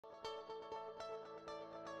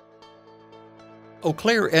Eau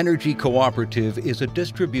Claire Energy Cooperative is a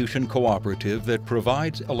distribution cooperative that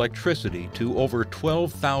provides electricity to over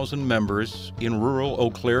 12,000 members in rural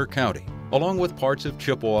Eau Claire County, along with parts of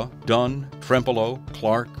Chippewa, Dunn, Trempealeau,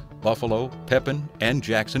 Clark, Buffalo, Pepin, and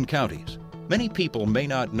Jackson counties. Many people may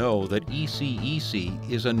not know that ECEC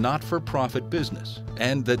is a not-for-profit business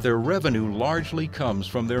and that their revenue largely comes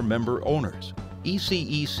from their member owners.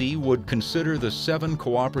 ECEC would consider the 7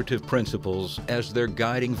 cooperative principles as their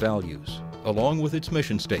guiding values, along with its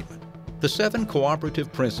mission statement. The 7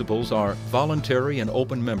 cooperative principles are voluntary and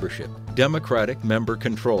open membership, democratic member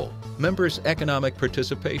control, members' economic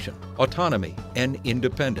participation, autonomy and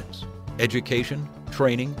independence, education,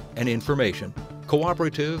 training and information,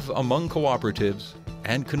 cooperative among cooperatives,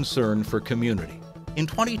 and concern for community. In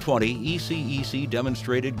 2020, ECEC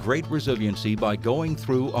demonstrated great resiliency by going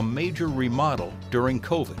through a major remodel during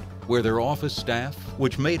COVID, where their office staff,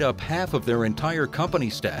 which made up half of their entire company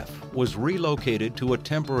staff, was relocated to a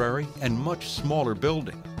temporary and much smaller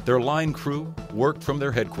building. Their line crew worked from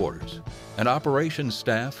their headquarters, and operations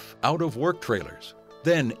staff out of work trailers.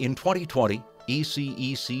 Then, in 2020,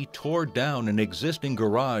 ECEC tore down an existing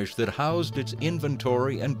garage that housed its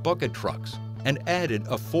inventory and bucket trucks and added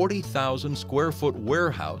a 40,000 square foot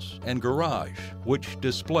warehouse and garage, which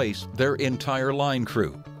displaced their entire line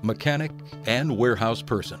crew, mechanic and warehouse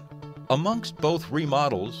person. Amongst both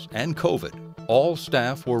remodels and COVID, all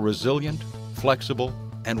staff were resilient, flexible,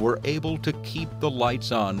 and were able to keep the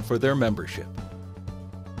lights on for their membership.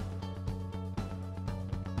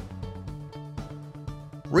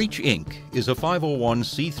 Reach Inc. is a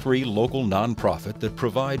 501c3 local nonprofit that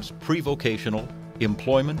provides pre-vocational,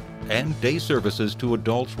 employment, and day services to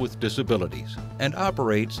adults with disabilities and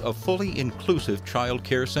operates a fully inclusive child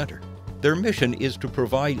care center. Their mission is to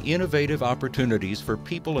provide innovative opportunities for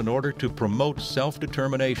people in order to promote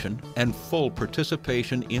self-determination and full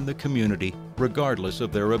participation in the community, regardless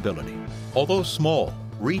of their ability. Although small,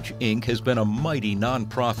 Reach Inc. has been a mighty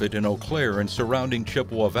nonprofit in Eau Claire and surrounding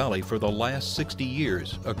Chippewa Valley for the last 60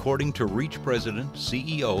 years, according to Reach President,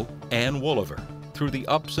 CEO, Ann Wooliver. Through the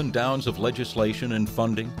ups and downs of legislation and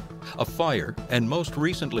funding, a fire, and most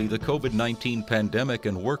recently the COVID-19 pandemic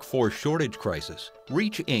and workforce shortage crisis,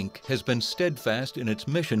 Reach Inc. has been steadfast in its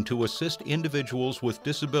mission to assist individuals with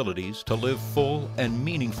disabilities to live full and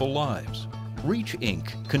meaningful lives. Reach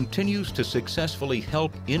Inc. continues to successfully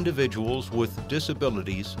help individuals with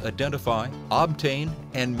disabilities identify, obtain,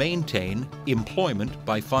 and maintain employment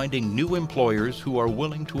by finding new employers who are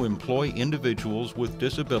willing to employ individuals with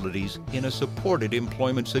disabilities in a supported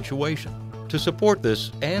employment situation. To support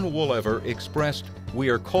this, Ann Wooliver expressed, "We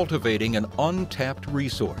are cultivating an untapped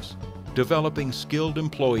resource, developing skilled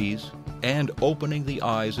employees, and opening the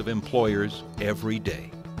eyes of employers every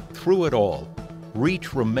day." Through it all,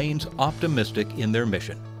 Reach remains optimistic in their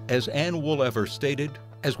mission. As Ann Wooliver stated,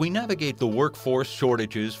 "As we navigate the workforce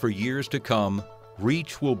shortages for years to come,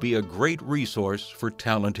 Reach will be a great resource for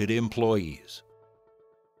talented employees."